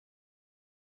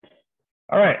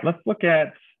All right, let's look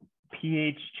at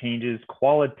pH changes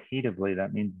qualitatively.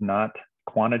 That means not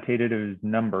quantitative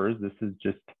numbers. This is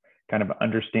just kind of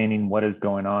understanding what is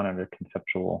going on in a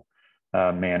conceptual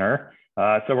manner.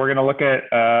 So we're going to look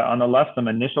at, on the left, some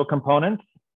initial components,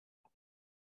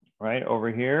 right over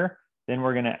here. Then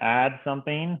we're going to add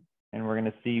something, and we're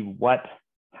going to see what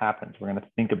happens. We're going to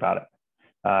think about it.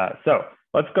 So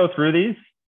let's go through these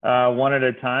one at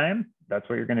a time. That's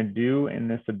what you're going to do in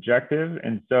this objective.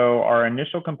 And so our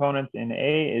initial components in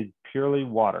A is purely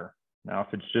water. Now, if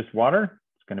it's just water,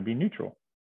 it's going to be neutral.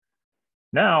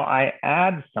 Now I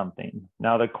add something.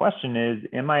 Now the question is,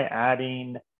 am I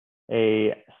adding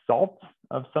a salt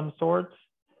of some sort,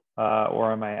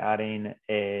 or am I adding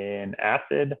an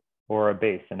acid or a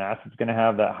base? An acid is going to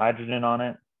have that hydrogen on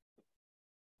it.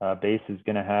 Base is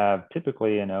going to have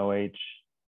typically an OH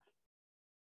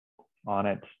on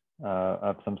it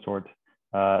of some sort.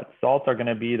 Salts are going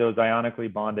to be those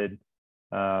ionically bonded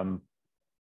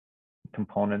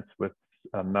components with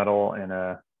a metal and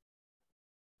a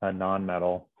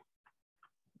non-metal,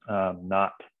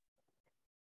 not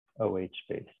OH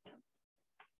based.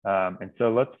 And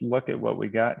so let's look at what we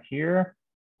got here.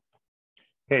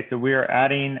 Okay, so we are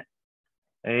adding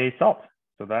a salt.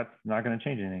 So that's not going to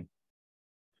change anything.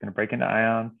 It's going to break into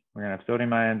ions. We're going to have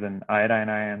sodium ions and iodine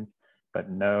ions, but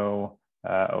no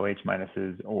OH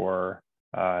minuses or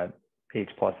H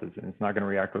pluses, and it's not going to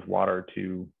react with water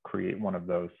to create one of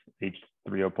those,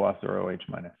 H3O plus or OH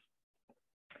minus.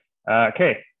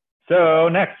 Okay, so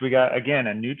next we got, again,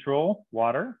 a neutral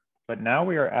water, but now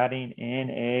we are adding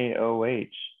NaOH,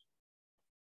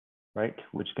 right,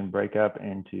 which can break up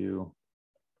into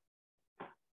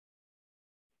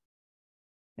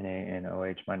Na and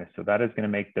OH minus. So that is going to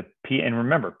make the P, and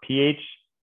remember, pH,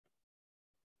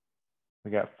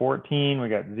 we got 14, we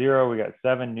got 0, we got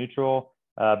 7, neutral.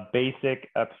 Basic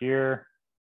up here,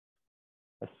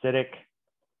 acidic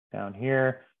down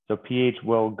here. So pH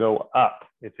will go up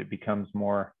if it becomes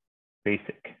more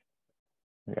basic.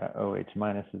 We got OH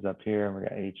minuses up here, and we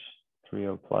got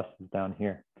H3O pluses down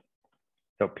here.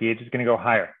 So pH is going to go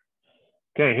higher.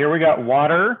 Okay, here we got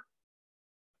water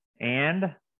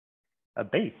and a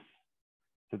base.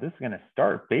 So this is going to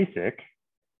start basic,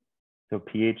 so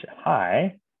pH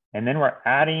high, and then we're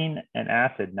adding an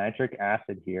acid, nitric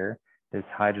acid here. This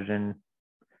hydrogen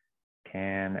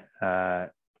can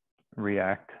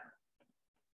react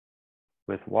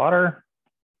with water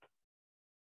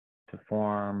to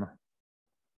form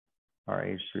our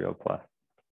H3O plus.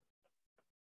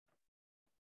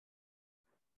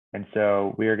 And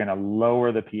so we are going to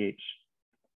lower the pH.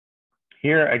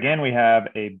 Here, again, we have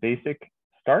a basic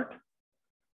start,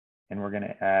 and we're going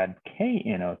to add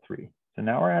KNO3. So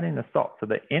now we're adding the salt. So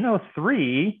the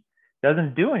NO3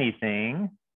 doesn't do anything.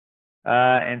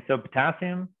 And so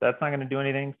potassium, that's not going to do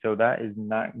anything. So that is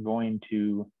not going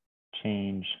to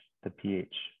change the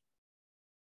pH.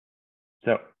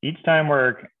 So each time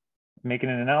we're making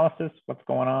an analysis, what's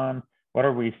going on? What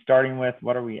are we starting with?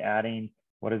 What are we adding?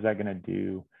 What is that going to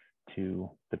do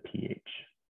to the pH?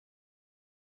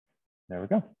 There we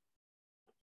go.